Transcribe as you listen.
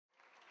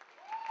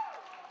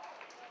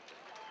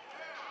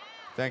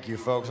Thank you,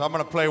 folks. I'm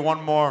gonna play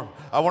one more.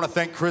 I want to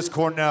thank Chris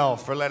Cornell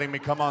for letting me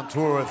come on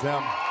tour with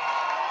him.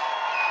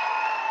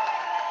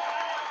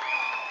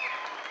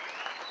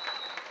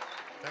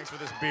 Thanks for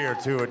this beer,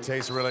 too. It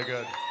tastes really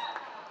good.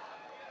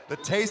 The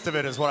taste of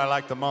it is what I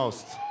like the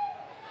most.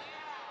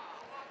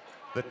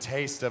 The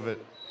taste of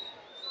it.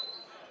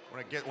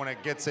 When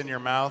it gets in your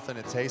mouth and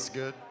it tastes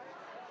good.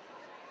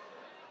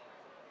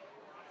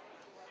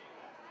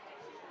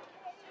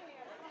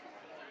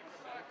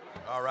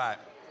 All right.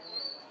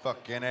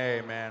 Fucking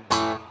A, man.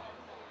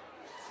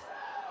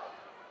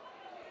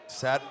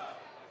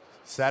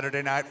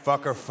 Saturday night,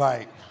 fuck or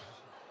fight.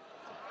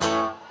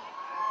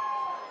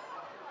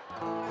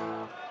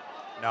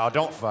 No,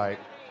 don't fight.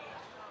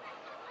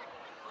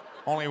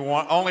 Only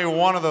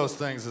one of those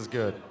things is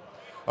good.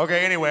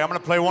 Okay, anyway, I'm gonna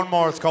play one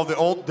more. It's called The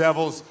Old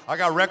Devils. I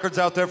got records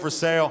out there for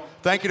sale.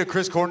 Thank you to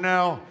Chris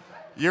Cornell.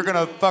 You're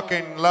gonna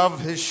fucking love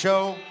his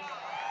show.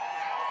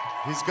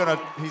 He's gonna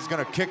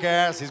kick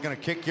ass. He's gonna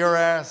kick your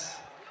ass.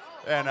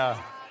 And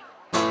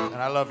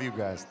I love you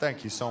guys.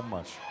 Thank you so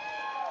much.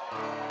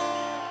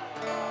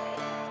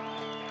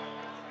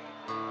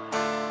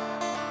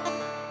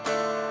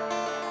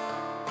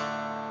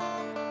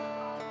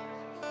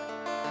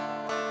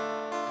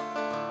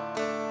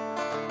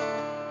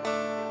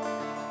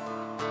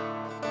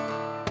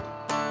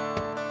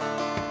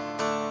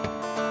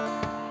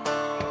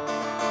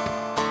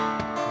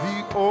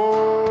 The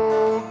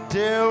old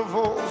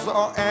devils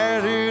are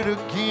at it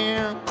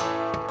again.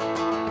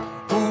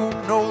 Who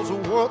knows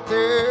what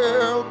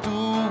they'll do?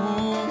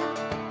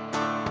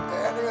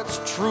 And it's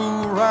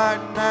true right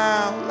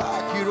now,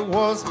 like it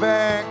was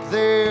back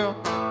there.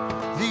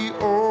 The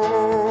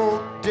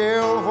old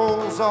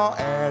devils are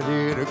at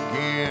it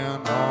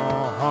again.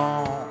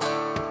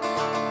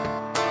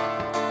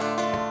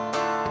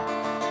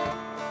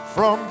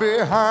 From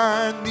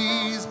behind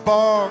these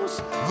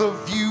bars, the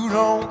view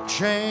don't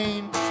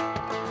change.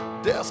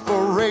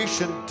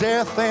 Desperation,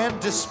 death, and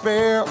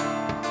despair.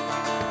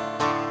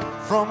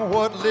 From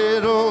what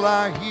little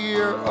I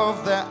hear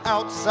of the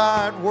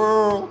outside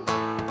world,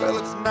 well,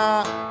 it's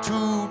not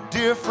too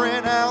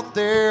different out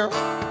there.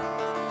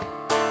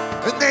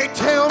 And they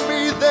tell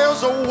me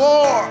there's a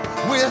war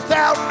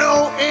without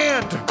no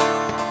end.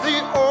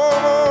 The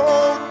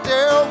old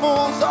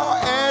devils are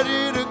at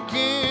it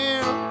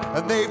again.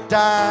 And they've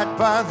died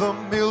by the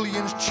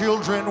millions,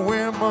 children,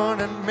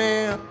 women, and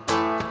men.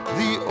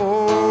 The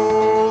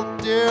old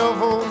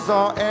devils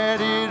are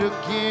at it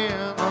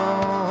again.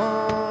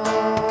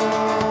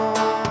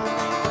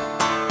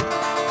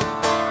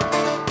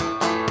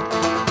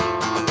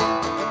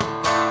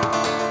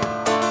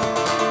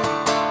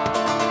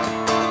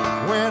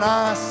 When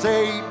I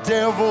say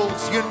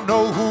devils, you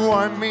know who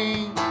I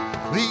mean.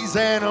 These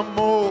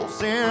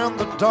animals in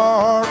the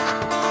dark.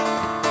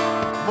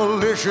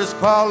 Malicious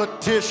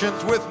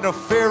politicians with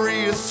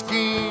nefarious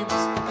schemes.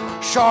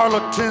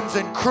 Charlatans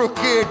and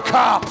crooked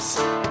cops.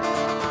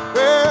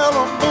 Well,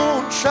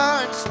 a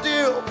moonshine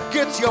still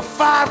gets you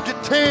 5 to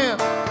 10.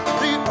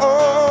 The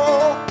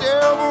old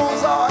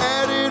devils are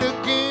at it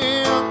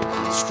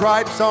again.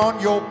 Stripes on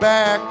your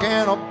back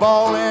and a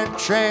ball and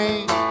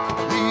chain.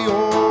 The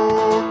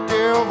old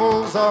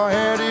devils are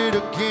at it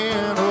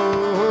again.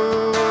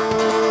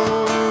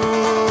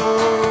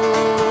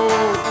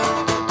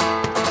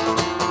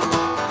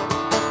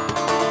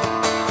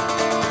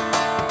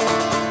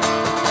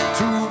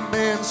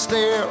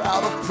 Stare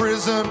out of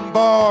prison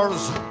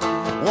bars,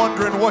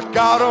 wondering what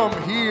got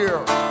them here.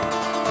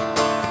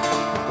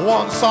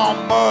 One saw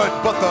mud,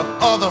 but the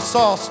other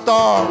saw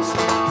stars,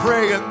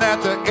 praying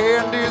that the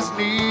end is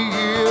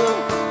near.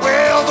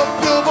 Well, the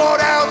billboard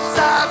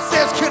outside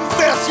says,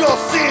 confess your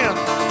sin.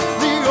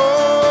 The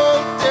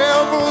old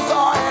devils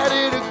are at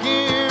it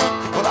again.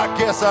 Well, I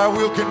guess I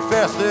will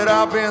confess that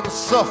I've been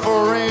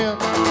suffering.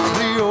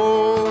 The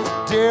old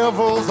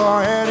devils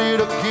are at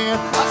it again.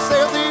 I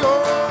said the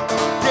old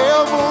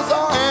devils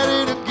are at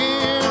it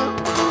again.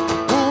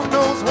 Who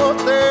knows what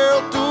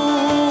they'll do?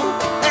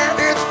 And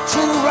it's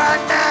true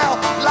right now,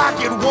 like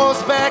it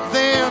was back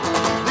then.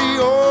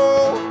 The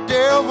old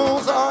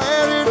devils are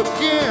at it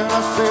again.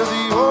 I said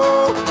the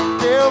old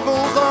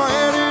devils are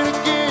at it again.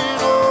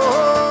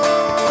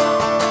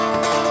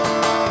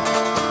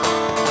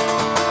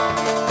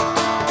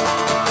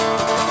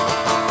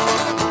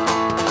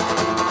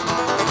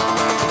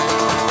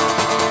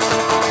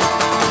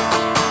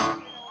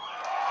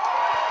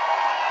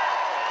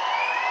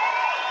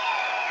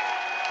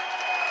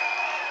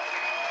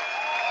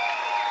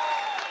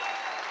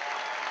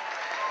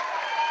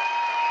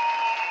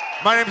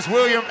 My name is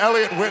William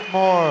Elliott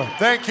Whitmore.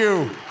 Thank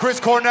you. Chris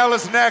Cornell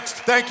is next.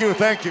 Thank you,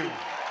 thank you.